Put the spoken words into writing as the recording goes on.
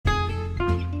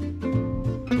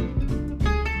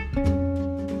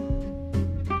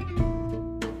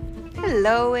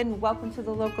Hello and welcome to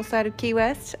the local side of Key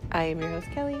West. I am your host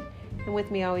Kelly, and with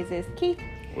me always is Keith.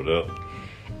 What up?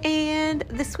 And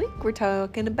this week we're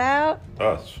talking about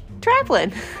Us.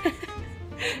 traveling.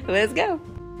 Let's go.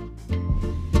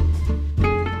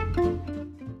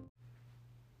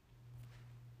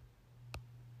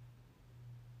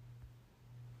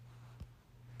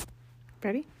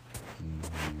 Ready?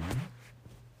 Mm-hmm.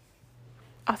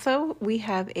 Also, we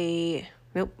have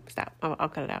Nope, stop. I'll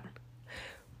cut it out.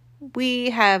 We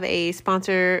have a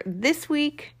sponsor this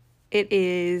week. It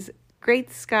is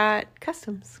Great Scott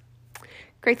Customs.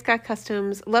 Great Scott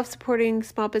Customs love supporting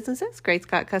small businesses. Great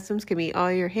Scott Customs can meet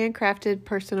all your handcrafted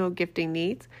personal gifting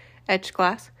needs. Etched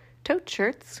glass, tote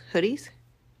shirts, hoodies,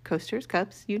 coasters,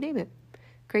 cups, you name it.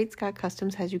 Great Scott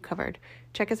Customs has you covered.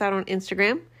 Check us out on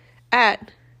Instagram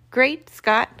at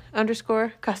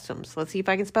GreatScott_Customs. Let's see if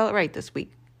I can spell it right this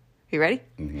week. You ready?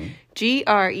 Mm-hmm.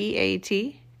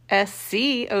 GreatScott_Customs.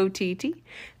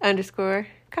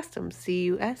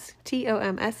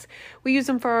 CUSTOMS. We use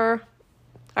them for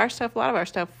our stuff, a lot of our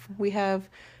stuff. We have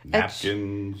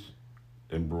Napkins,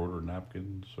 embroidered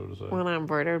napkins, so to say. Well, not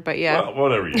embroidered, but yeah. Well,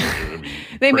 whatever you do. I mean,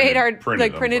 they made our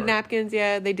printed napkins.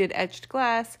 Yeah, they did etched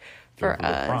glass for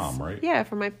us. The prom, right? Yeah,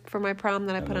 for my prom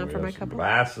that I put on for my couple.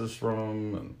 Glasses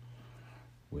from them, and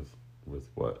with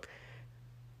what?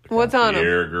 What's on them?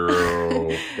 Air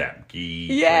girl, tap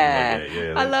key. Yeah, like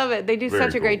yeah, I love it. They do such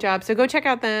a cool. great job. So go check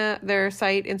out their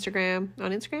site, on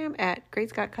Instagram at Great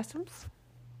Scott Customs.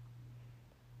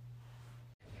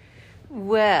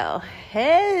 Well,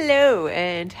 hello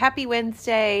and happy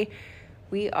Wednesday.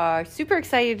 We are super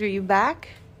excited to be back.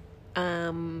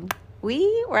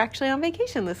 We were actually on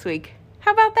vacation this week.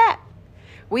 How about that?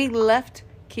 We left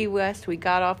Key West. We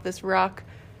got off this rock.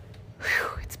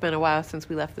 Whew, it's been a while since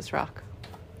we left this rock.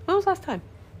 When was the last time?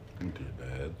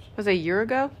 Was it a year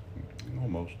ago?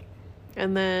 Almost.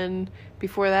 And then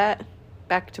before that,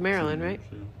 back to Maryland, right?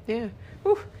 Yeah.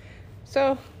 Whew.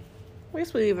 So, I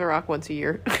guess we leave the rock once a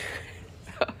year. So,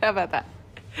 how about that?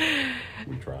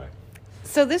 We try.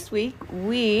 So this week,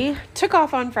 we took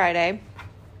off on Friday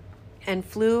and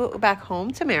flew back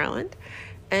home to Maryland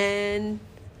and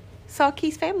saw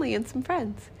Keith's family and some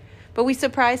friends. But we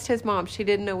surprised his mom. She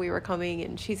didn't know we were coming,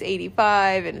 and she's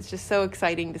 85, and it's just so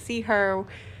exciting to see her.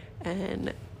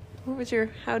 And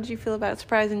how did you feel about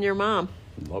surprising your mom?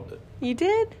 Loved it. You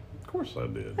did? Of course I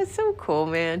did. That's so cool,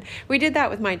 man. We did that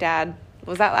with my dad.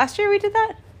 Was that last year we did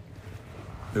that?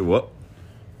 It what?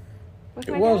 With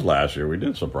It my was dad? last year. We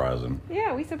did surprise him.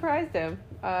 Yeah, we surprised him.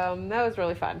 That was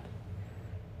really fun.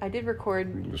 I did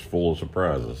record. It was full of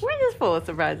surprises. We're just full of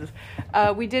surprises.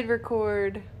 We did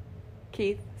record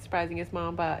Keith surprising his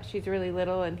mom, but she's really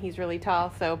little and he's really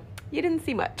tall, so you didn't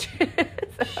see much.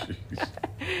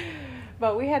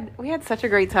 But we had such a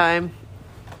great time.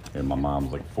 And my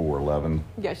mom's like 4'11".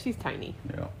 Yeah, she's tiny.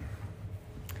 Yeah.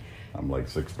 I'm like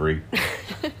 6'3".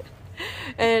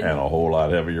 and a whole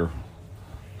lot heavier.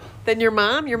 Then your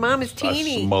mom is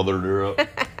teeny. I smothered her up.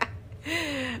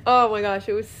 Oh my gosh,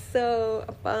 it was so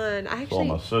fun. Saw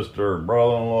my sister and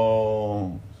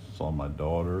brother-in-law. Saw my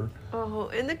daughter. Oh,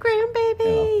 and the grandbaby.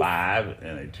 And a 5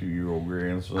 and a 2-year-old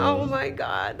grandson. Oh my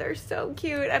God, they're so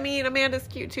cute. I mean, Amanda's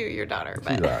cute too, your daughter,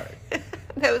 but She's all right.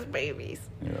 Those babies.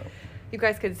 Yeah. You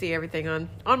guys can see everything on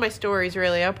my stories,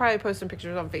 really. I'll probably post some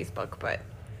pictures on Facebook, but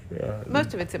Yeah.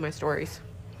 most of it's in my stories.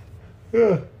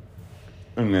 Yeah.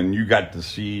 And then you got to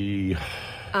see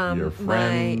your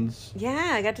friends.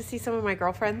 I got to see some of my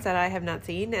girlfriends that I have not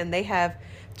seen, and they have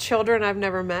children I've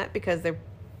never met because their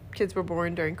kids were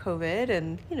born during COVID,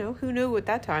 and, who knew what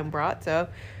that time brought, so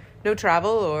no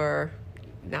travel or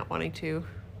not wanting to,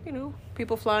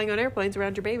 people flying on airplanes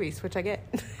around your babies, which I get.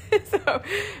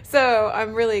 So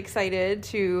I'm really excited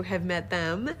to have met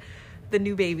them, the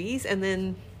new babies, and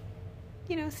then,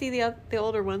 see the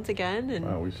older ones again. And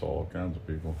Wow, we saw all kinds of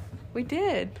people. we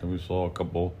did. And we saw a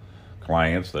couple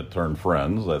clients that turned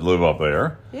friends that live up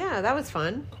there. Yeah, that was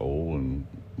fun. Cole and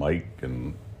Mike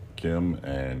and Kim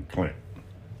and Clint.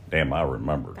 Damn, I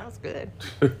remembered. That was good.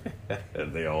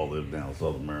 They all live down in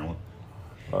Southern Maryland.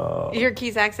 You hear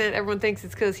Keith's accent, everyone thinks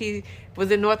it's because he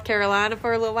was in North Carolina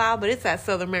for a little while, but it's that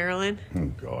Southern Maryland. Oh,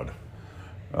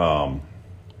 God.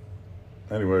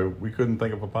 Anyway, we couldn't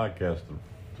think of a podcast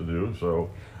to do, so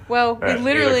Well, we at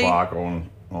literally 8 o'clock on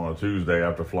a Tuesday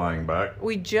after flying back.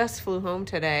 we just flew home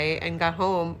today and got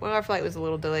home. Well, our flight was a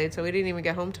little delayed, so we didn't even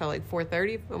get home till like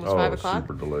 4:30, almost 5 o'clock.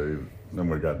 Super delayed. Then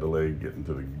we got delayed getting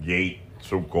to the gate,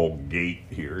 so-called gate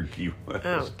here in Key West.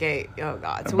 Oh, gate. Oh,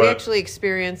 God. So But we actually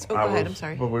experienced... Oh, go ahead. I'm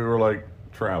sorry. But we were like,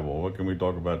 travel. What can we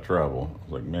talk about travel? I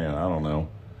was like, man, I don't know.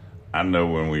 I know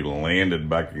when we landed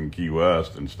back in Key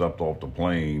West and stepped off the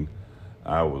plane,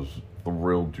 I was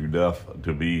thrilled to death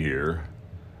to be here,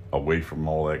 away from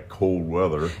all that cold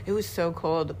weather. It was so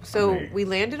cold. So we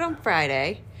landed on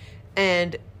Friday,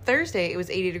 and Thursday it was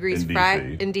 80 degrees in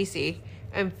DC.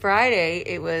 And Friday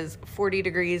it was 40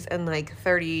 degrees and like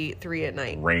 33 at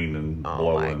night. Rain and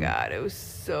blowing. Oh my God, it was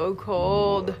so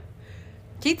cold.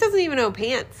 Keith doesn't even own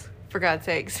pants, for God's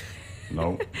sakes.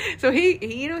 Nope. So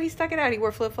he stuck it out. He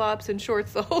wore flip flops and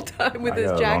shorts the whole time with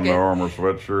his jacket. I got an Under Armour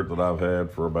sweatshirt that I've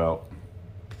had for about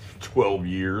 12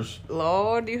 years.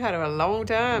 Lord, you had it a long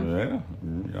time.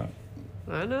 Yeah.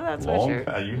 I know that Long sweatshirt.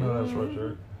 time. You know that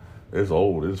sweatshirt. It's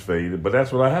old. It's faded. But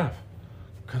that's what I have.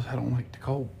 Because I don't like the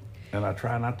cold. And I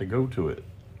try not to go to it.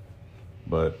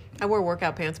 But I wear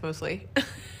workout pants mostly.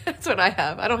 That's what I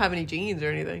have. I don't have any jeans or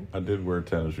anything. I did wear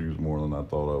tennis shoes more than I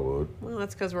thought I would. Well,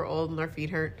 that's because we're old and our feet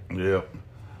hurt. Yep.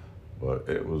 But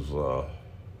it was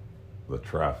the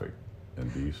traffic in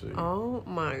D.C. Oh,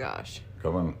 my gosh.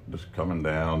 Coming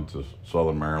down to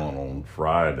Southern Maryland on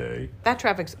Friday. That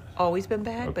traffic's always been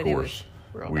bad, Of but course,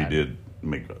 it was real we bad. did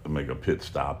make a pit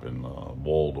stop in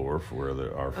Waldorf,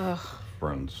 where our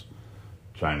friend's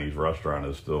Chinese restaurant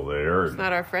is still there. It's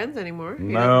not our friends anymore.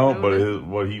 No, but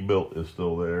what he built is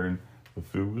still there, and the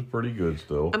food was pretty good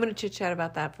still. I'm going to chit-chat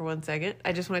about that for 1 second.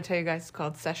 I just want to tell you guys it's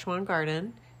called Szechuan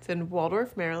Garden. It's in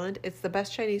Waldorf, Maryland. It's the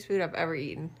best Chinese food I've ever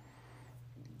eaten.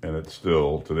 And it's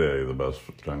still, today, the best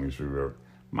Chinese food ever.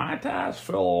 Mai Tais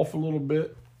fell off a little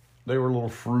bit. They were a little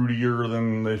fruitier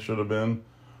than they should have been.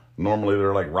 Normally,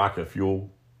 they're like rocket fuel,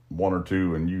 1 or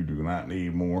 2, and you do not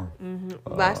need more. Mm-hmm.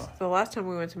 The last time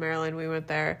we went to Maryland, we went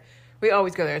there. We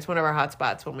always go there. It's one of our hot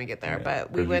spots when we get there. Yeah,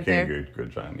 but we went there. You can't get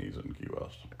good Chinese in Key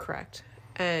West. Correct.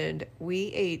 And we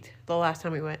ate, the last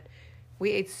time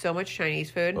we ate so much Chinese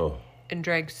food and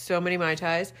drank so many Mai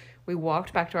Tais. We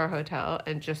walked back to our hotel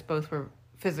and just both were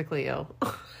physically ill.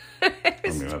 I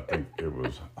think it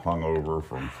was hungover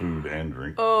from food and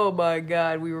drink. Oh my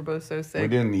God, we were both so sick. We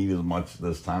didn't eat as much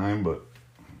this time, but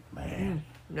man.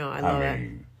 No, I love that.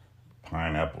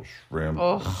 Pineapple shrimp,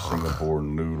 Singapore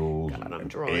noodles, God, I'm and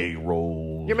drooling. egg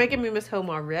rolls. You're making me miss home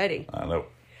already. I know.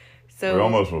 So we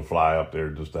almost would fly up there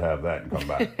just to have that and come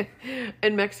back.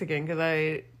 And Mexican, because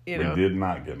we did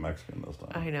not get Mexican this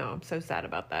time. I know. I'm so sad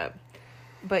about that.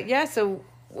 But yeah, so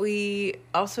we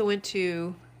also went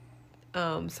to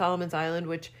Solomon's Island,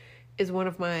 which is one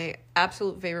of my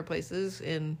absolute favorite places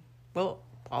in, well,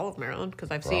 all of Maryland,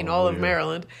 because I've seen all of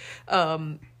Maryland.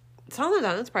 Solomon's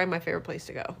Island's probably my favorite place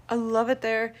to go. I love it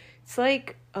there. It's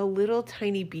like a little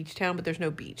tiny beach town, but there's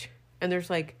no beach. And there's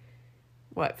like,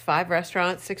 6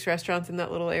 restaurants in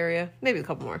that little area? Maybe a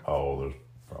couple more. Oh, there's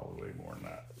probably way more than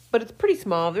that. But it's pretty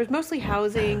small. There's mostly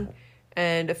housing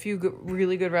and a few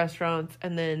really good restaurants.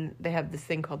 And then they have this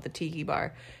thing called the Tiki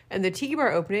Bar. And the Tiki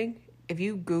Bar opening, if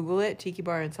you Google it, Tiki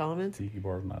Bar in Solomon's. Tiki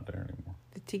Bar's not there anymore.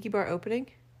 The Tiki Bar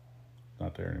opening?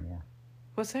 Not there anymore.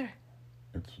 What's there?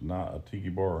 It's not a Tiki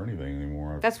Bar or anything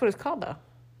anymore. That's what it's called, though.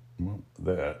 Well,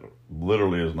 that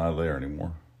literally is not there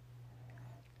anymore.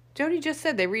 Jody just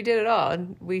said they redid it all,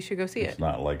 and we should go see it. It's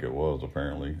not like it was,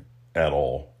 apparently, at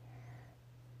all.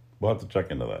 We'll have to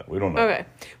check into that. We don't know. Okay.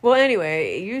 Well,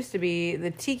 anyway, it used to be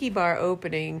the Tiki Bar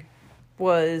opening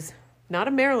was not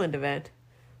a Maryland event,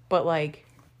 but like...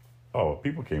 Oh,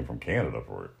 people came from Canada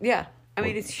for it. Yeah. I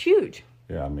mean, it's huge.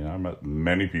 Yeah, I mean, I met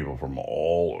many people from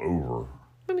all over.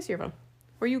 Let me see your phone.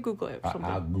 Or you Google it or something.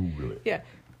 I'll Google it. Yeah.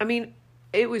 I mean,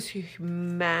 it was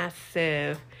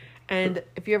massive. And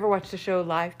if you ever watched the show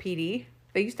Live PD,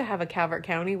 they used to have a Calvert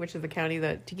County, which is the county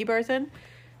that Tiki Bar's in.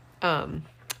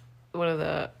 One of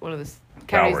the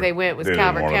counties they went was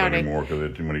Calvert County. They didn't want it anymore because they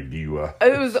had too many DUIs.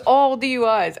 It was all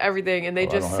DUIs, everything, and they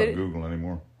just I don't have Google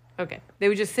anymore. Okay, they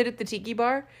would just sit at the Tiki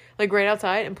Bar, like right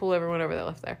outside, and pull everyone over that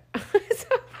left there.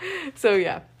 so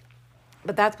yeah,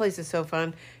 but that place is so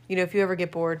fun. You know, if you ever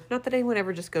get bored, not that anyone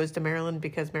ever just goes to Maryland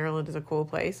because Maryland is a cool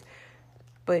place,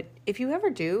 but if you ever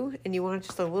do and you want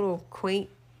just a little quaint,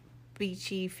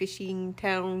 beachy fishing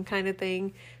town kind of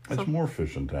thing, it's more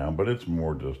fishing town, but it's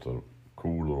more just a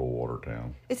cool little water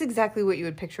town. It's exactly what you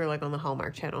would picture like on the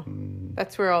Hallmark Channel.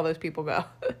 That's where all those people go.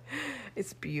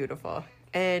 It's beautiful.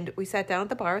 And we sat down at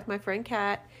the bar with my friend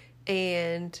Kat,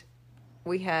 and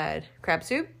we had crab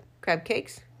soup, crab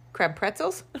cakes, crab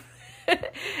pretzels,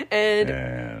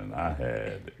 and I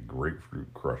had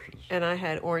grapefruit crushes. And I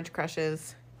had orange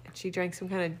crushes. And she drank some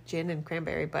kind of gin and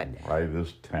cranberry, but why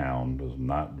this town does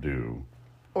not do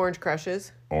orange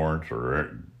crushes, orange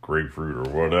or grapefruit or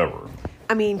whatever.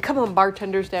 I mean, come on,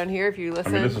 bartenders down here, if you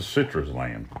listen. I mean, this is citrus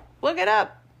land. Look it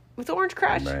up. It's orange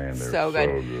crush. Man, they're so good.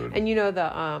 So good. And you know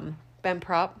the Ben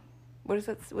Prop? What is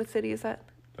that? What city is that?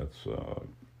 That's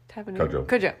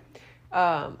Cujo.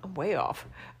 I'm way off.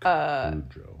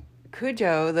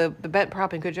 Cujo, the Bent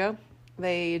Prop in Cujo,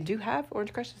 they do have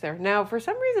Orange Crushes there. Now, for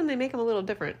some reason, they make them a little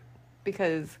different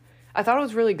because I thought it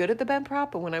was really good at the Bent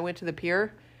Prop, but when I went to the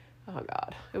pier, oh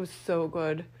God, it was so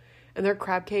good. And their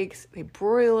crab cakes, they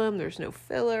broil them. There's no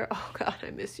filler. Oh God,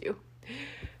 I miss you.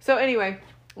 So anyway,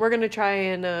 we're going to try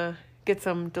and get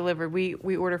some delivered. We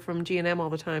order from G&M all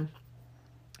the time.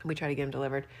 And we try to get them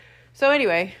delivered. So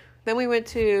anyway, then we went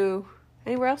to...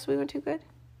 Anywhere else we went to good?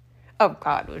 Oh,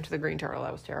 God, we went to the Green Turtle.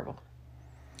 That was terrible.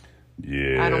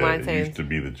 Yeah, I don't mind it saying. used to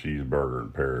be the cheeseburger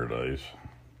in paradise.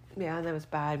 Yeah, that was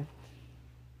bad.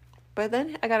 But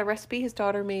then I got a recipe. His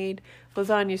daughter made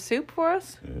lasagna soup for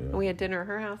us. Yeah. And we had dinner at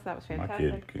her house. That was My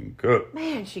fantastic. kid can cook.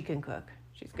 Man, she can cook.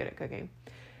 She's good at cooking.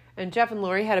 And Jeff and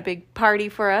Lori had a big party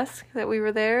for us that we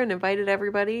were there and invited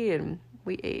everybody. And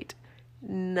we ate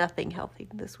nothing healthy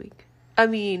this week. I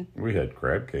mean... We had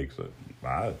crab cakes that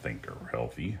I think are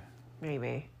healthy.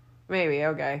 Maybe,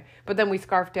 okay. But then we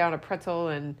scarfed down a pretzel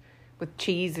and with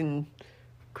cheese and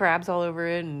crabs all over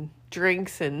it and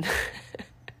drinks and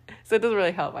so it doesn't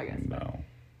really help, I guess. No.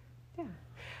 Yeah.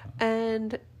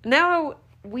 And now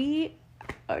we're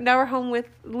home with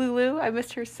Lulu. I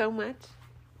missed her so much.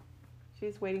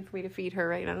 She's waiting for me to feed her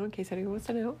right now in case anyone wants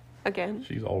to know. Again.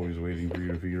 She's always waiting for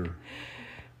you to feed her.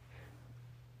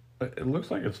 It looks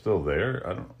like it's still there.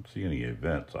 I don't see any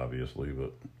events, obviously,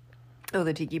 but... Oh,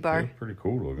 the tiki bar? It's pretty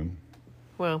cool looking.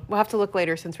 Well, we'll have to look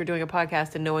later since we're doing a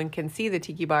podcast and no one can see the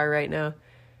tiki bar right now.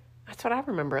 That's what I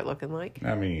remember it looking like.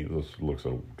 I mean, this looks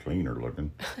so cleaner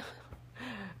looking.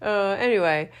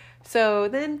 Anyway, so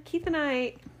then Keith and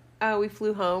I, we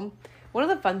flew home. One of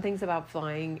the fun things about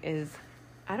flying is,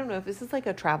 I don't know if this is like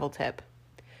a travel tip.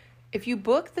 If you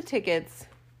book the tickets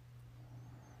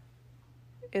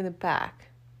in the back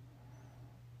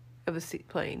of the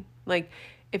plane, like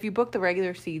if you book the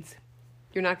regular seats,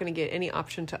 you're not going to get any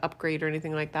option to upgrade or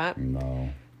anything like that. No.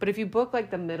 But if you book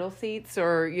like the middle seats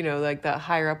or, you know, like the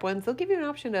higher up ones, they'll give you an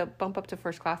option to bump up to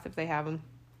first class if they have them.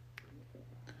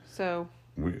 So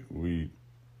We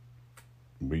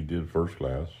did first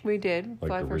class. we did Like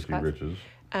fly the first Richie class. Riches.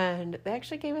 And they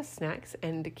actually gave us snacks,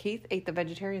 and Keith ate the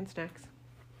vegetarian snacks.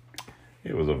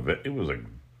 It was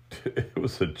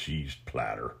a cheese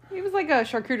platter. It was like a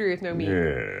charcuterie with no meat.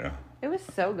 Yeah. It was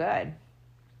so good.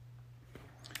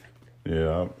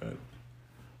 Yeah.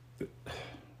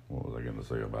 What was I going to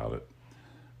say about it?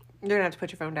 You're going to have to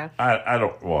put your phone down. I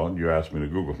don't, well, you asked me to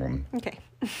Google one. Okay.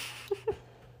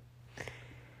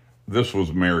 This was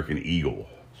American Eagle.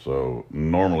 So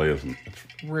normally it's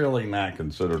really not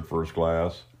considered first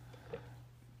class,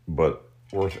 but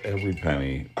worth every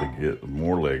penny to get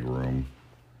more leg room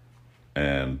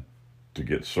and to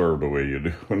get served the way you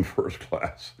do in first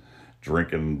class.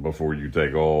 Drinking before you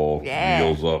take off, Yeah.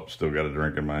 wheels up, still got a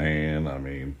drink in my hand. I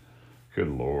mean, good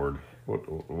Lord,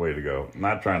 what way to go.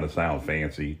 Not trying to sound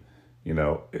fancy. You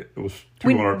know, it was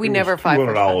 $200, we never fly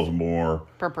first $200 more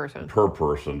Per person.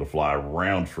 to fly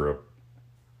round trip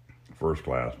first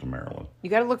class to Maryland. You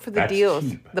got to look for the That's deals,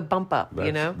 cheap. the bump up,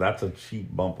 you know? That's a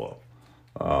cheap bump up.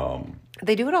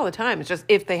 They do it all the time. It's just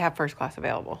if they have first class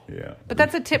available. Yeah. But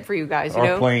that's a tip for you guys, you Our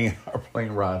know? plane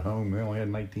ride home, we only had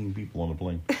 19 people on the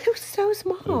plane. It was so It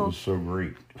small. was so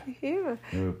great. Yeah.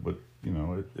 But, you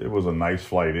know, it was a nice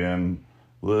flight in.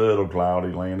 Little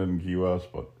cloudy, landed in Key West,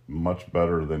 but much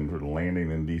better than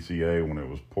landing in DCA when it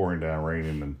was pouring down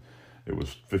raining and it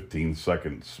was 15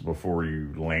 seconds before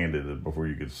you landed, before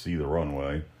you could see the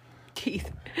runway.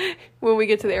 Keith, when we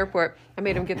get to the airport, I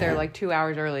made him get there like 2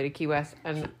 hours early to Key West.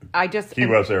 And I just... Key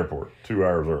West Airport, 2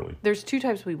 hours early. There's two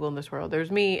types of people in this world.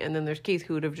 There's me, and then the's Keith,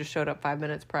 who would have just showed up 5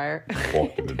 minutes prior.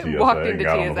 Walked into TSA Walked and into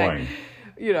got on the TSA. plane.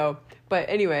 You know, but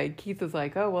anyway, Keith was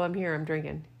like, oh, well, I'm here, I'm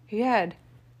drinking.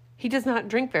 He does not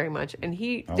drink very much, and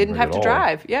he don't didn't drink have at to all.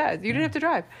 drive. Yeah, you didn't have to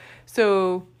drive.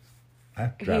 So I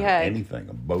have to drive had anything,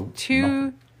 a boat, two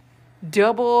nothing.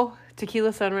 double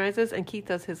tequila sunrises, and Keith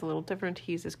does his a little different.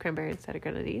 He uses cranberry instead of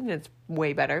grenadine, and it's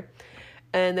way better.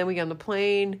 And then we got on the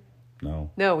plane. No,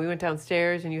 we went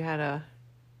downstairs, and you had a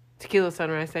tequila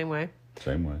sunrise, same way.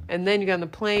 Same way. And then you got on the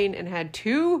plane and had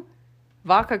 2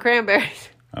 vodka cranberries.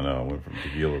 I know, I went from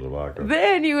tequila to vodka.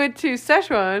 Then you went to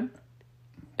Szechuan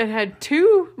and had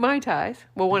 2 Mai Tais.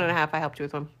 Well, 1.5. I helped you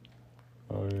with one.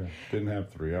 Oh, yeah. Didn't have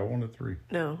 3. I wanted 3.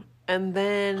 No. And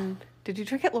then, did you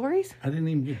drink at Lori's? I didn't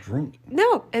even get drunk.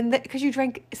 No. And because you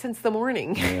drank since the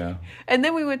morning. Yeah. And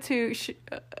then we went to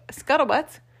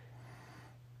Scuttlebutts.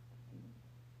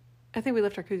 I think we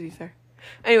left our koozies there.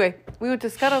 Anyway, we went to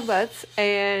Scuttlebutts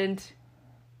and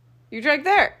you drank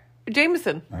there.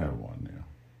 Jameson. I had 1,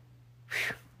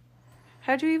 yeah.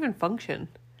 How'd you even function?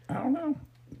 I don't know.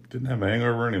 Didn't have a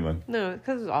hangover or anything. No,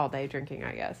 because it was all day drinking,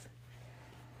 I guess.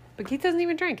 But Keith doesn't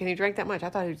even drink, and he drank that much. I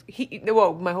thought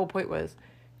well, my whole point was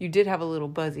you did have a little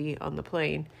buzzy on the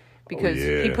plane because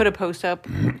he put a post up.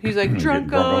 He's like,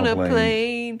 drunk on a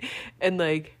plane. And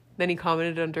like, then he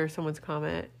commented under someone's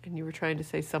comment, and you were trying to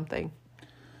say something.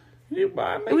 It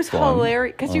was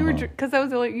hilarious because because that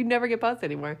was the only, you never get buzzed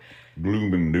anymore.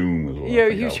 Gloom and doom is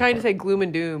what he was trying to say gloom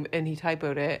and doom, and he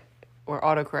typoed it or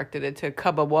autocorrected it to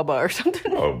cubba wubba or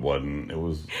something. Oh, it wasn't.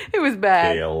 It was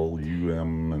bad.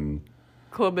 KLUM and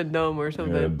Club and Numb or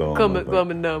something. Yeah,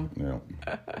 Club and Numb. Yeah.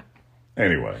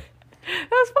 Anyway. That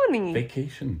was funny.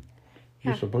 Vacation.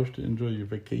 You're supposed to enjoy your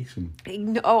vacation.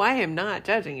 Oh, I am not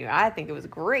judging you. I think it was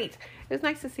great. It was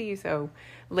nice to see you so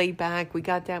laid back. We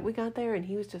got there, and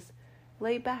he was just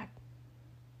laid back.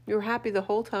 You were happy the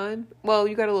whole time. Well,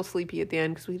 you got a little sleepy at the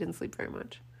end because we didn't sleep very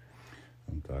much.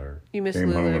 I'm tired. You missed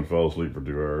Came Lulu. home and fell asleep for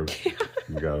 2 hours.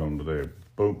 We got home today.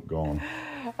 Boom, gone.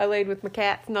 I laid with my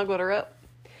cat, snuggled her up.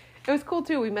 It was cool,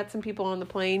 too. We met some people on the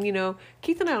plane. You know,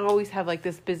 Keith and I always have, like,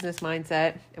 this business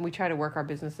mindset, and we try to work our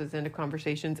businesses into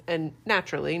conversations. And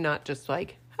naturally, not just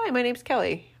like, hi, my name's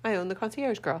Kelly. I own the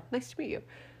Concierge Girl. Nice to meet you.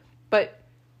 But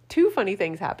 2 funny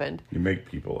things happened. You make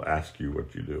people ask you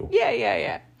what you do.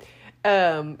 Yeah.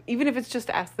 Even if it's just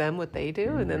to ask them what they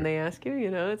do, and then they ask you, you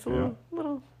know, it's a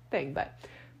little thing. But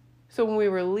so when we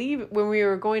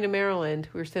were going to Maryland,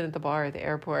 we were sitting at the bar at the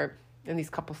airport, and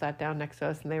these couples sat down next to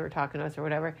us, and they were talking to us or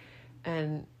whatever,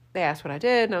 and they asked what I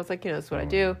did, and I was like, you know, this is what I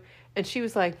do, and she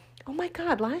was like, oh my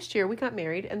God, last year we got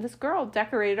married, and this girl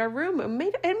decorated our room and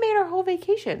made our whole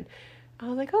vacation. I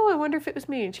was like, oh, I wonder if it was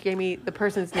me, and she gave me the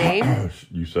person's name.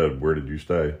 You said, where did you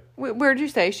stay? Where did you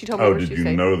stay? She told me where she stayed. Oh,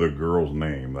 did you know the girl's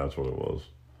name? That's what it was.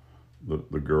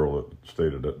 The girl that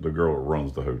stayed at the girl that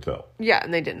runs the hotel. Yeah,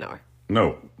 and they didn't know her.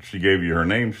 No, she gave you her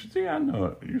name. She said, yeah, I know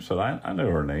it. You said, I know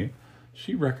her name.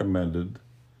 She recommended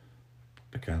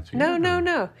the concierge.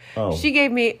 No. Oh. She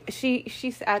gave me, she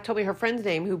told me her friend's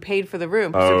name who paid for the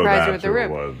room, surprised her with the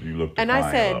room. What it was. You looked and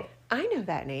I said, up. I know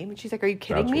that name. And she's like, are you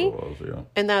kidding me? That's what it was, yeah.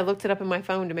 And then I looked it up in my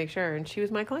phone to make sure, and she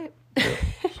was my client. Yeah.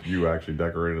 You actually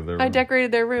decorated their room? I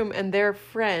decorated their room, and their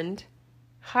friend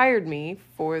hired me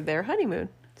for their honeymoon.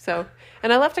 So,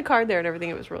 and I left a card there and everything.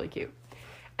 It was really cute.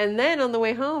 And then on the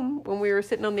way home, when we were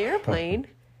sitting on the airplane,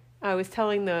 I was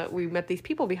we met these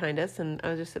people behind us, and I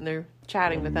was just sitting there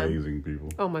chatting with them. Amazing people.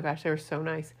 Oh my gosh, they were so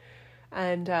nice.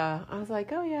 And I was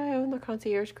like, oh yeah, I own the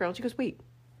Concierge Girl. And she goes, wait,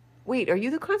 are you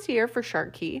the concierge for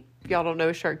Shark Key? If y'all don't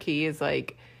know, Shark Key is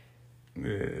like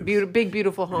big,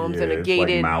 beautiful homes and a gated.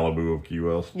 It's like Malibu of Key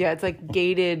West. Yeah, it's like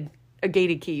a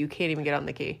gated key. You can't even get on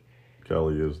the key.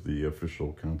 Kelly is the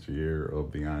official concierge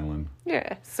of the island.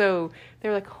 Yeah, so they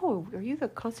were like, oh, are you the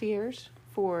concierge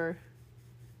for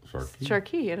Shark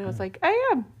Key? And I was like, I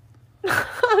am.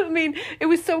 I mean, it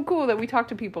was so cool that we talked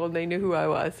to people and they knew who I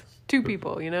was. 2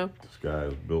 people, you know? This guy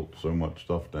has built so much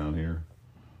stuff down here.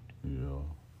 Yeah,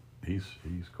 he's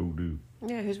cool dude.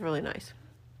 Yeah, he's really nice.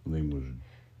 His name was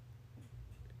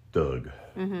Doug.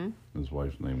 Mm-hmm. His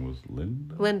wife's name was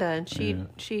Linda. Linda, and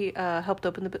she helped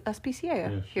open the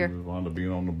SPCA she wound up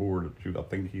being on the board. I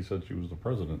think he said she was the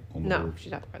president on the board. No,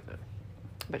 she's not the president,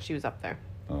 but she was up there.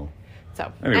 Oh.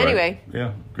 So anyway,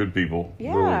 yeah, good people.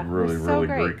 Yeah, really so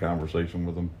great conversation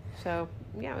with them. So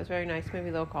yeah, it was very nice. Maybe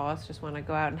they'll call us. Just want to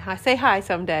go out and say hi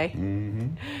someday.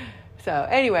 Mm-hmm. So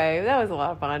anyway, that was a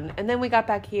lot of fun. And then we got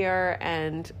back here,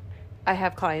 and I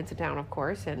have clients in town, of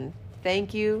course. And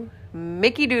thank you,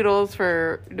 Mickey Doodles,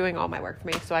 for doing all my work for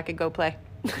me, so I could go play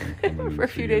for a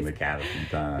few days. The cat a few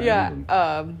times.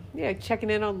 Yeah,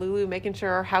 checking in on Lulu, making sure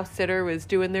our house sitter was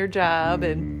doing their job,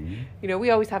 and you know,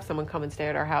 we always have someone come and stay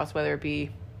at our house, whether it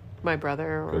be my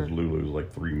brother or because Lulu's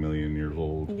like 3 million years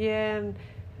old. Yeah, and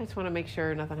I just want to make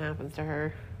sure nothing happens to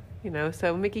her, you know.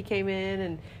 So Mickey came in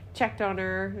and checked on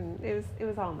her, and it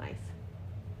was all nice.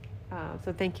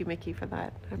 So thank you, Mickey, for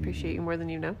that. I appreciate you more than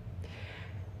you know.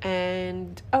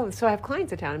 And so I have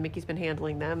clients in town, and Mickey's been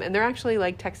handling them, and they're actually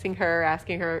like texting her,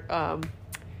 asking her,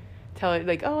 tell her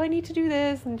like, oh, I need to do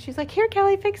this, and she's like, here,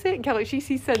 Kelly, fix it. And Kelly, she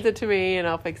sends it to me, and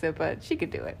I'll fix it, but she could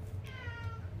do it.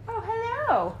 Oh,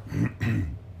 hello.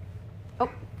 Oh,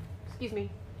 excuse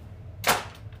me.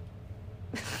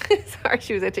 Sorry,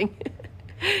 she was itching.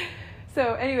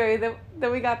 So anyway,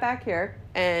 then we got back here,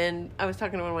 and I was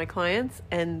talking to one of my clients,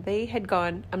 and they had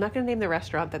gone, I'm not going to name the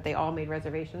restaurant that they all made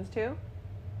reservations to,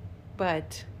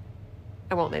 but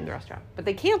I won't name the restaurant. But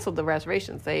they canceled the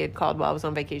reservations. They had called while I was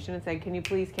on vacation and said, can you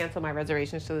please cancel my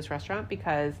reservations to this restaurant?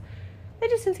 Because they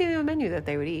just didn't see the menu that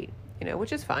they would eat, you know,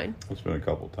 which is fine. It's been a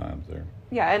couple times there.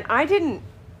 Yeah, and I didn't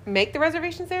make the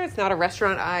reservations there. It's not a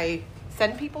restaurant I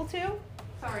send people to.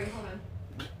 Sorry, hold on.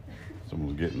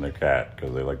 Someone's getting their cat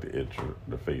because they like to itch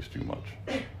the face too much.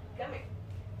 Come here.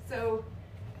 So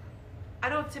I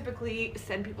don't typically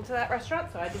send people to that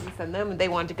restaurant, so I didn't send them. They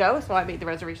wanted to go, so I made the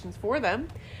reservations for them.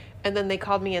 And then they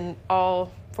called me, and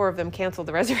all 4 of them canceled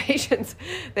the reservations.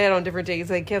 They had on different days.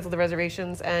 They canceled the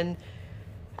reservations and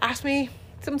asked me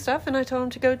some stuff, and I told them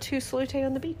to go to Salute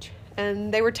on the beach.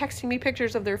 And they were texting me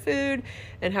pictures of their food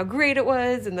and how great it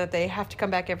was and that they have to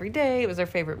come back every day. It was their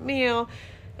favorite meal.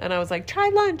 And I was like, try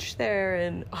lunch there.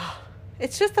 And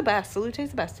it's just the best. Salute's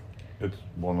the best. It's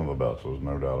one of the best, there's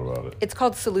no doubt about it. It's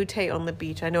called Salute on the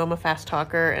beach. I know I'm a fast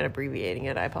talker and abbreviating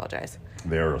it. I apologize.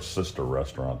 They're a sister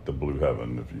restaurant to Blue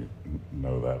Heaven, if you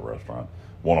know that restaurant.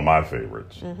 One of my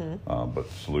favorites. Mm-hmm. But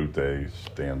Salute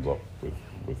stands up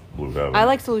with Blue Heaven. I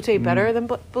like Salute better than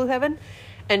Blue Heaven.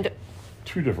 And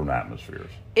 2 different atmospheres.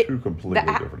 2 completely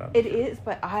different atmospheres. It is,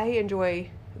 but I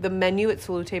enjoy the menu at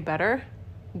Salute better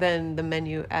than the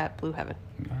menu at Blue Heaven.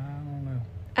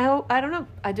 I don't know.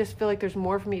 I just feel like there's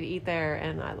more for me to eat there,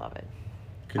 and I love it.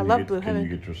 I love Blue Heaven.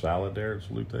 Can you get your salad there at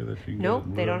Salute that you can Nope,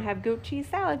 get? They don't have goat cheese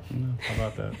salad. No, how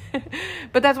about that?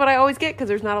 But that's what I always get because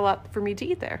there's not a lot for me to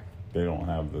eat there. They don't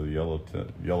have the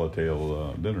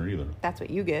yellowtail dinner either. That's what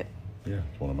you get. Yeah,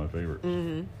 it's one of my favorites.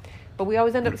 Mm-hmm. But we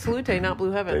always end up at Salute, not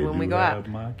Blue Heaven, when we go out.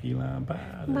 My key lime pie.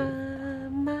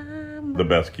 The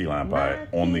best key lime pie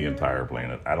on the entire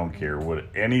planet. I don't care what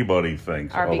anybody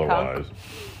thinks otherwise.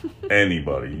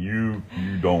 Anybody. You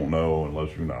don't know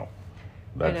unless you know.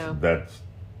 That's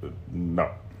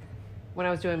no. When I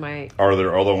was doing my... Are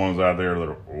there other ones out there that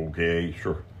are okay?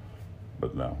 Sure.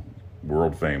 But no.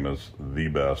 World famous, the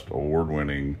best,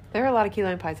 award-winning. There are a lot of key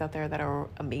lime pies out there that are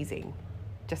amazing,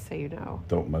 just so you know.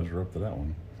 Don't measure up to that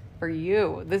one. For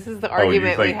you. This is the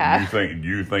argument we have.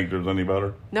 You think there's any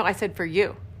better? No, I said for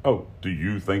you. Oh, do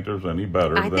you think there's any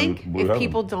better than Blue Heaven? I think if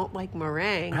people don't like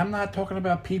meringue... I'm not talking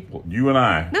about people. You and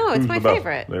I. No, it's my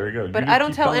favorite. There you go. But I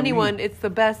don't tell anyone it's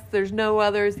the best. There's no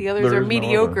others. The others are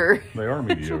mediocre. They are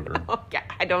mediocre. Yeah,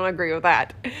 I don't agree with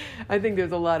that. I think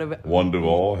there's a lot of... One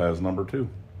Duval has number 2.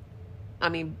 I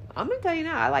mean, I'm going to tell you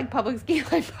now, I like Publix key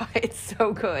lime pie. It's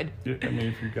so good. Yeah, I mean,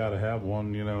 if you got to have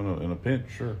one, in a pinch,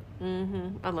 sure.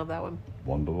 Mm-hmm. I love that one.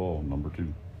 One Duval, number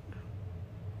 2.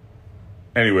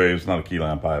 Anyway, it's not a key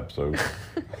lime pie episode.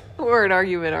 Or an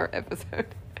argument our episode.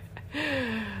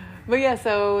 But yeah,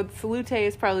 so Salute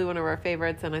is probably one of our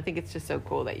favorites, and I think it's just so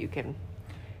cool that you can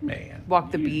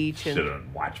walk the beach and sit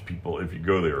and watch people. If you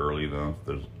go there early enough,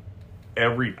 there's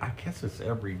I guess it's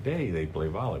every day they play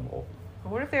volleyball. I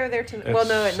wonder if they were there tonight. Well,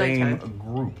 no, at nighttime. Same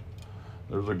group.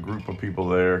 There's a group of people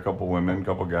there, a couple women, a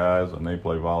couple guys, and they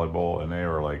play volleyball, and they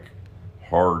are like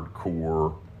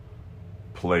hardcore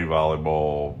play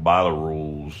volleyball by the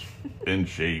rules, in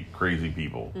shape, crazy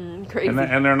people. Crazy.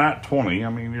 And they're not 20. I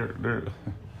mean, they're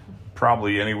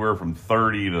probably anywhere from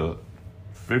 30 to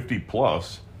 50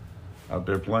 plus out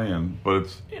there playing.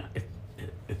 But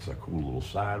it's a cool little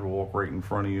sidewalk right in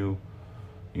front of you.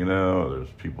 There's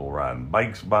people riding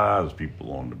bikes by. There's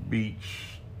people on the beach.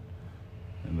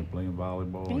 And they're playing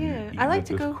volleyball. Yeah, I like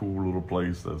to go. This cool little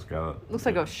place that's got... Looks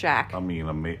like a shack. I mean,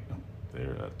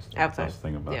 that's the best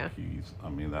thing about the Keys. I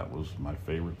mean, that was my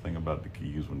favorite thing about the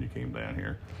Keys when you came down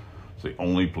here. It's the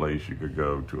only place you could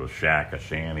go to a shack, a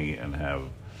shanty, and have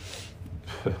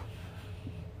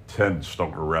 10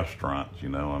 Stoker restaurants,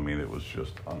 I mean, it was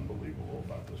just unbelievable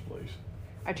about this place.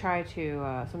 I try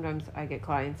to, sometimes I get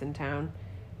clients in town,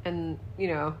 and,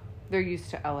 they're used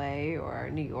to LA or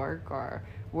New York or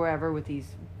wherever with these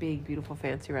big, beautiful,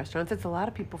 fancy restaurants. It's a lot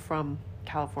of people from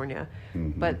California,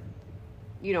 but...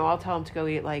 I'll tell them to go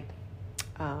eat like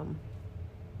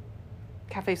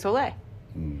Cafe Soleil.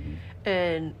 Mm-hmm.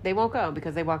 And they won't go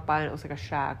because they walk by and it looks like a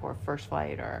shack or First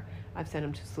Flight, or I've sent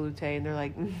them to Salute and they're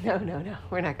like, no,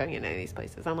 we're not going in any of these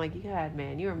places. I'm like, God,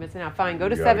 man, you are missing out. Fine, go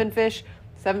to Seven Fish.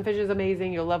 Seven Fish is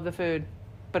amazing. You'll love the food,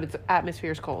 but its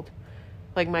atmosphere is cold,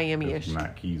 like Miami-ish. It's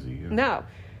not Keezy. No,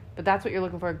 but that's what you're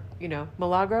looking for.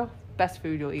 Milagro, best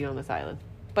food you'll eat on this island.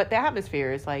 But the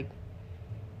atmosphere is like,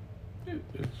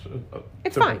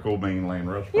 it's typical fine. Mainland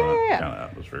restaurant kind of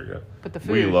atmosphere. Yeah. But the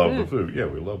food, we love the food. Yeah,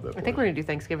 we love that. I think we're gonna do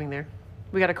Thanksgiving there.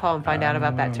 We got to call and find out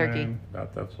about that turkey. Man.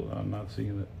 That's I'm not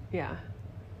seeing it. Yeah.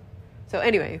 So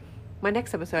anyway, my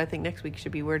next episode, I think next week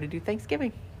should be where to do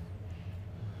Thanksgiving.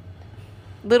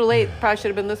 Little late, probably should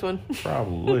have been this one.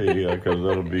 Probably, yeah, because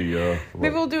that'll be.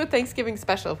 Maybe we'll do a Thanksgiving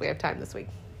special if we have time this week.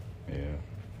 Yeah.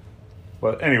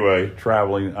 But anyway,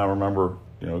 traveling. I remember.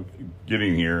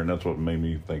 Getting here, and that's what made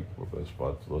me think, let's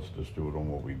just do it on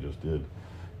what we just did.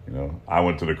 I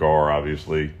went to the car,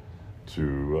 obviously,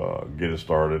 to get it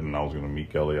started, and I was going to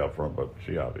meet Kelly up front, but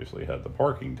she obviously had the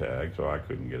parking tag, so I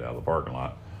couldn't get out of the parking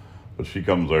lot. But she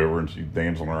comes over, and she's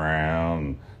dancing around,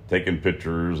 and taking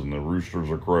pictures, and the roosters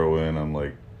are crowing. I'm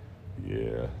like,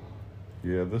 Yeah.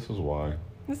 Yeah, this is why.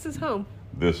 This is home.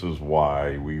 This is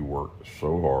why we work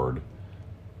so hard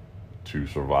to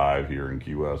survive here in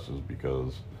Key West, is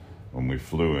because when we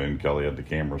flew in, Kelly had the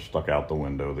camera stuck out the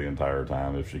window the entire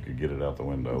time if she could get it out the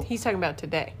window. He's talking about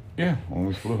today. Yeah, when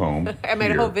we flew home. I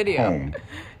made a whole video. Home,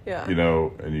 Yeah. you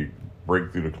know, and you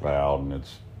break through the cloud, and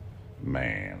it's,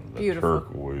 man, the Beautiful.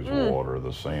 turquoise water,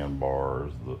 the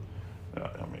sandbars, the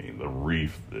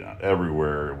reef,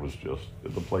 everywhere. It was just,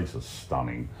 the place is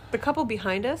stunning. The couple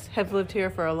behind us have lived here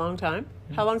for a long time.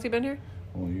 How long's he been here?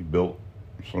 Well, he built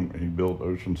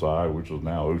Oceanside, which is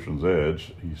now Ocean's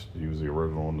Edge. He was the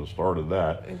original one that started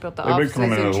that. He built the They've been offices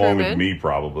coming in in as long as Truman. me,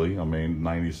 probably. I mean,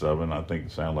 97. I think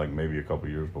it sounded like maybe a couple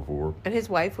years before. And his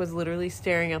wife was literally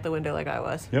staring out the window like I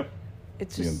was. Yep.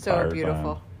 It's The just so entire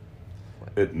beautiful. time.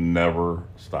 It never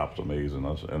stops amazing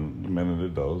us, and the minute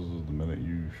it does is the minute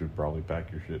you should probably pack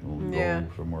your shit and Yeah. go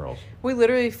somewhere else. We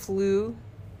literally flew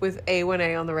with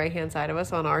A1A on the right-hand side of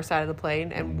us, on our side of the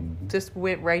plane, and just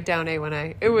went right down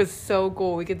A1A. It was so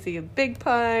cool. We could see Big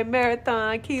Pine,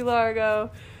 Marathon, Key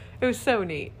Largo. It was so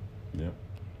neat. Yep.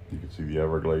 You could see the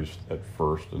Everglades at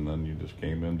first, and then you just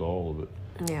came into all of it.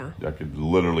 Yeah. I could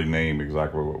literally name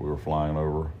exactly what we were flying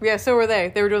over. Yeah, so were they.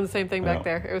 They were doing the same thing back Yeah.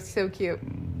 there. It was so cute.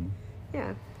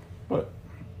 Yeah. But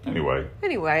anyway,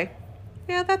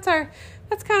 Yeah, that's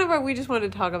kind of what we just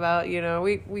wanted to talk about. You know,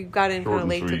 we got in Short kind of and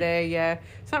late sweet. today. Yeah.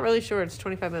 It's not really short. It's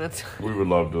 25 minutes. we would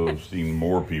love to have seen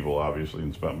more people, obviously,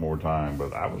 and spent more time,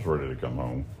 but I was ready to come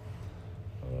home.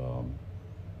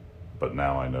 But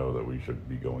now I know that we should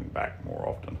be going back more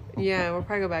often. Yeah, we'll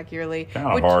probably go back yearly. Kind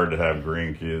of hard to have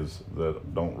grandkids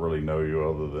that don't really know you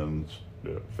other than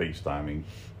FaceTiming.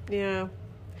 Yeah.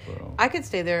 So, I could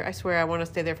stay there. I swear I want to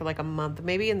stay there for like a month.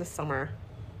 Maybe in the summer.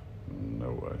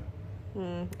 no way.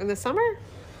 In the summer?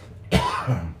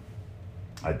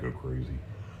 I'd go crazy.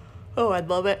 Oh, I'd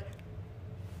love it.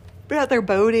 Be out there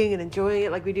boating and enjoying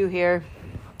it like we do here.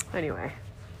 Anyway,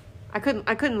 I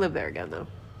couldn't live there again though.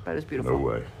 But it's beautiful. No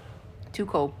way. Too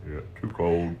cold. Yeah, too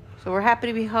cold. So we're happy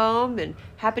to be home and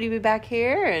happy to be back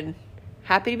here and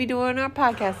happy to be doing our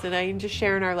podcast tonight and just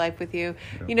sharing our life with you.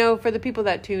 Yeah. You know, for the people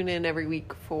that tune in every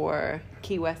week for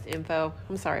Key West info,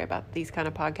 I'm sorry about these kind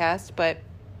of podcasts, but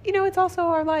you know, it's also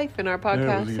our life and our Yeah, it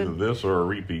podcast. was either And this or a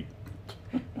repeat.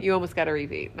 you almost got a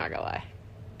repeat, not gonna lie.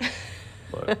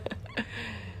 But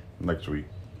next week,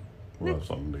 we'll have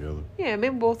something together. Yeah,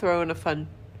 maybe we'll throw in a fun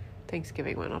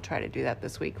Thanksgiving one. I'll try to do that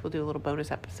this week. We'll do a little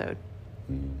bonus episode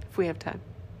if we have time.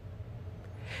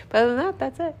 But other than that,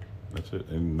 that's it. That's it.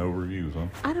 And no reviews, huh?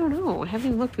 I don't know. I haven't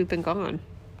even looked. We've been gone.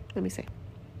 Let me see.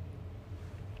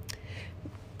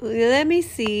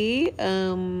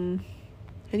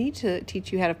 I need to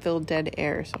teach you how to fill dead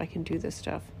air so I can do this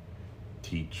stuff.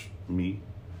 Teach me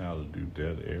how to do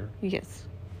dead air? Yes.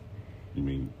 You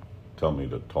mean tell me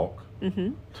to talk?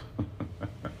 Mm-hmm.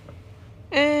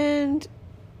 And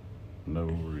No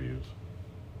reviews.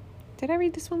 did I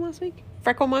read this one last week?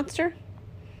 Freckle Monster?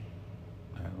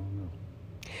 I don't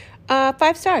know.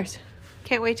 5 stars.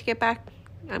 Can't wait to get back.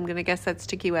 I'm going to guess that's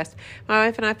to Key West. My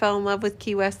wife and I fell in love with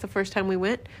Key West the first time we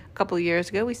went. A couple of years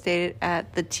ago, we stayed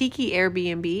at the Tiki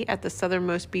Airbnb at the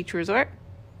Southernmost Beach Resort.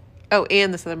 Oh,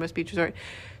 and the Southernmost Beach Resort.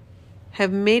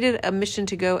 Have made it a mission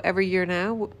to go every year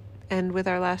now. And with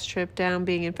our last trip down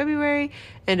being in February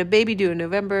and a baby due in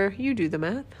November, you do the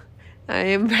math. I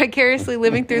am vicariously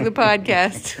living through the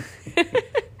podcast.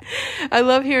 I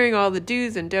love hearing all the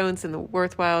do's and don'ts and the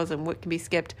worthwhiles and what can be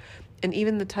skipped. And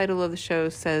even the title of the show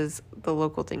says the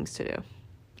local things to do.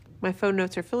 My phone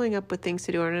notes are filling up with things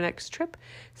to do on our next trip.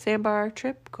 Sandbar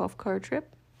trip, golf cart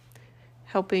trip.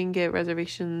 Helping get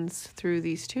reservations through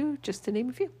these two, just to name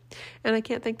a few. And I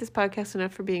can't thank this podcast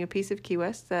enough for being a piece of Key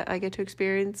West that I get to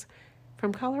experience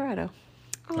from Colorado.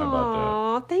 How about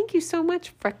Aw, thank you so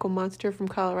much, Freckle Monster from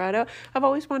Colorado. I've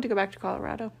always wanted to go back to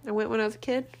Colorado. I went when I was a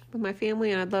kid with my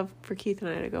family, and I'd love for Keith and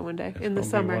I to go one day in the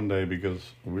It's gonna be summer. one day, because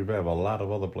we have a lot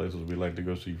of other places we'd like to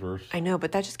go see first. I know,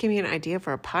 but that just gave me an idea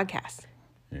for a podcast.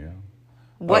 Yeah.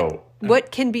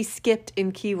 What can be skipped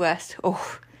in Key West?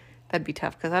 Oh, that'd be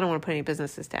tough because I don't want to put any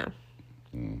businesses down.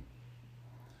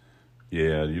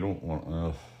 Yeah, you don't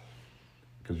want,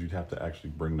 because you'd have to actually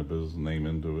bring the business name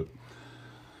into it.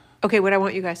 Okay, what I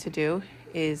want you guys to do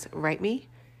is write me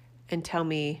and tell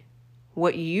me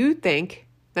what you think.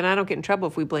 Then I don't get in trouble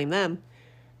if we blame them.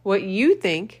 What you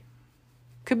think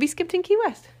could be skipped in Key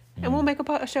West, and we'll make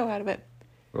a show out of it.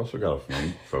 We also got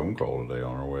a phone call today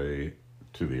on our way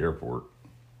to the airport.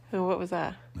 Oh, what was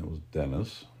that? It was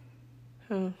Dennis.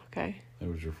 Oh, okay. It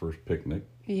was your first picnic.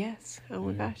 Yes. Oh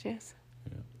my Yeah. gosh, yes.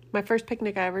 Yeah. My first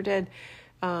picnic I ever did.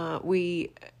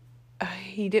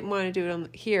 he didn't want to do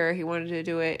it here. He wanted to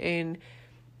do it in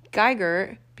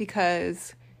Geiger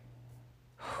because,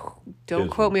 don't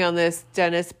quote me on this,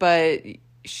 Dennis, but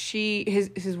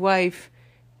his wife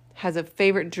has a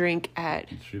favorite drink at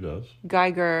She does.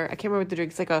 Geiger. I can't remember what the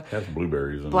drink. It's like a It has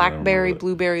blueberries in blackberry,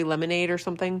 blueberry lemonade or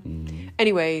something. Mm-hmm.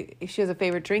 Anyway, she has a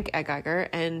favorite drink at Geiger,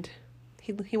 and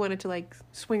he wanted to like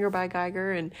swing her by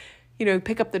Geiger and,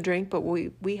 pick up the drink, but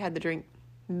we had the drink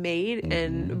made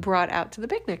and brought out to the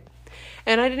picnic.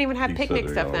 And I didn't even have picnic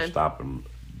stuff then. Stop and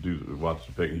watch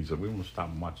the picnic. He said, we want to stop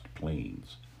and watch the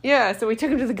planes. Yeah, so we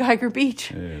took him to the Geiger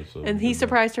Beach. Yeah, and he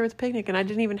surprised her with a picnic. And I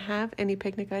didn't even have any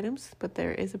picnic items, but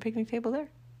there is a picnic table there.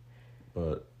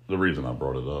 But the reason I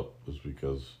brought it up is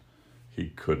because he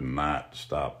could not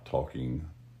stop talking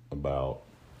about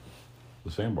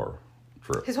the sandbar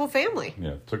trip. His whole family.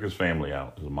 Yeah, took his family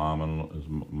out. His mom and his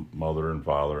mother and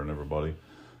father and everybody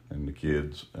and the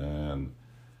kids. And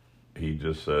he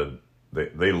just said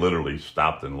they literally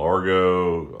stopped in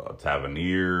Largo,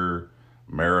 Tavernier,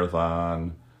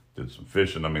 Marathon, did some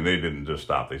fishing. I mean, they didn't just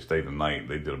stop. They stayed the night.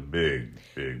 They did a big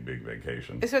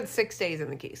vacation. They spent 6 days in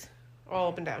the Keys, all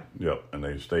up and down. Yep, and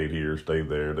they stayed here, stayed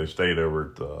there. They stayed over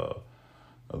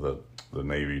at the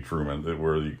Navy Truman,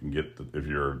 where you can get if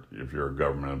you're a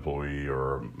government employee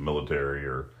or military,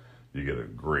 or you get a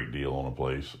great deal on a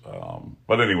place.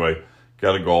 But anyway,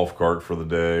 got a golf cart for the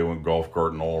day. Went golf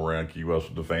carting all around Key West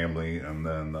with the family, and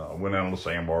then went out on the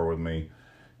sandbar with me.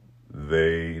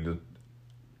 They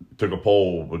took a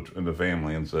poll in the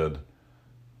family and said,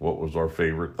 what was our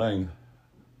favorite thing?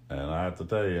 And I have to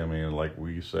tell you, I mean, like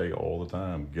we say all the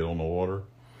time, get on the water.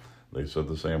 They said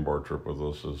the sandbar trip with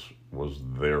us was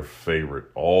their favorite.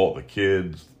 All the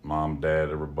kids, mom, dad,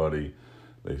 everybody,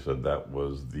 they said that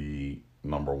was the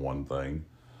number one thing.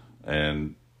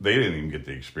 And they didn't even get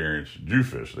to experience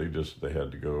Jewfish. They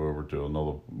had to go over to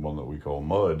another one that we call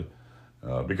Mud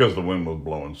because the wind was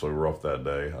blowing so rough that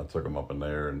day. I took them up in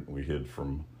there, and we hid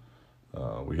from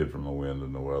the wind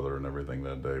and the weather and everything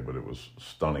that day. But it was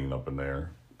stunning up in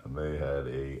there, and they had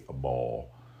a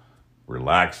ball,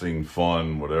 relaxing,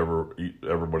 fun, whatever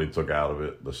everybody took out of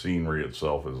it. The scenery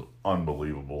itself is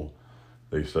unbelievable.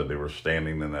 They said they were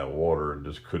standing in that water and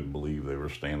just couldn't believe they were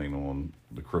standing on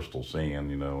the crystal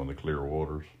sand, in the clear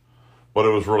waters. But it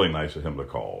was really nice of him to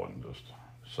call and just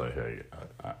say, hey,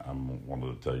 I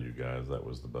wanted to tell you guys that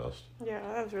was the best. Yeah,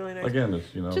 that was really nice. Again,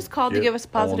 it's, just called to give us a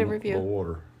positive review. The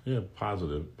water. Yeah,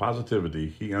 positivity.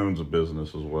 He owns a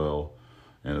business as well,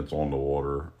 and it's on the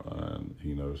water, and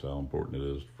he knows how important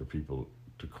it is for people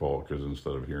to call, because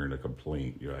instead of hearing a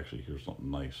complaint, you actually hear something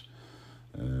nice.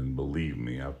 And believe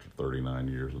me, after 39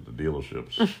 years at the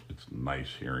dealerships, it's nice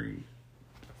hearing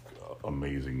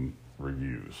amazing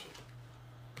reviews.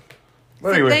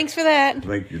 But anyway, thanks for that.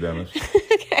 Thank you, Dennis.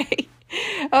 Okay.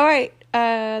 All right.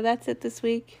 That's it this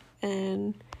week,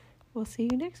 and we'll see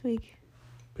you next week.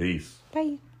 Peace.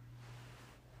 Bye.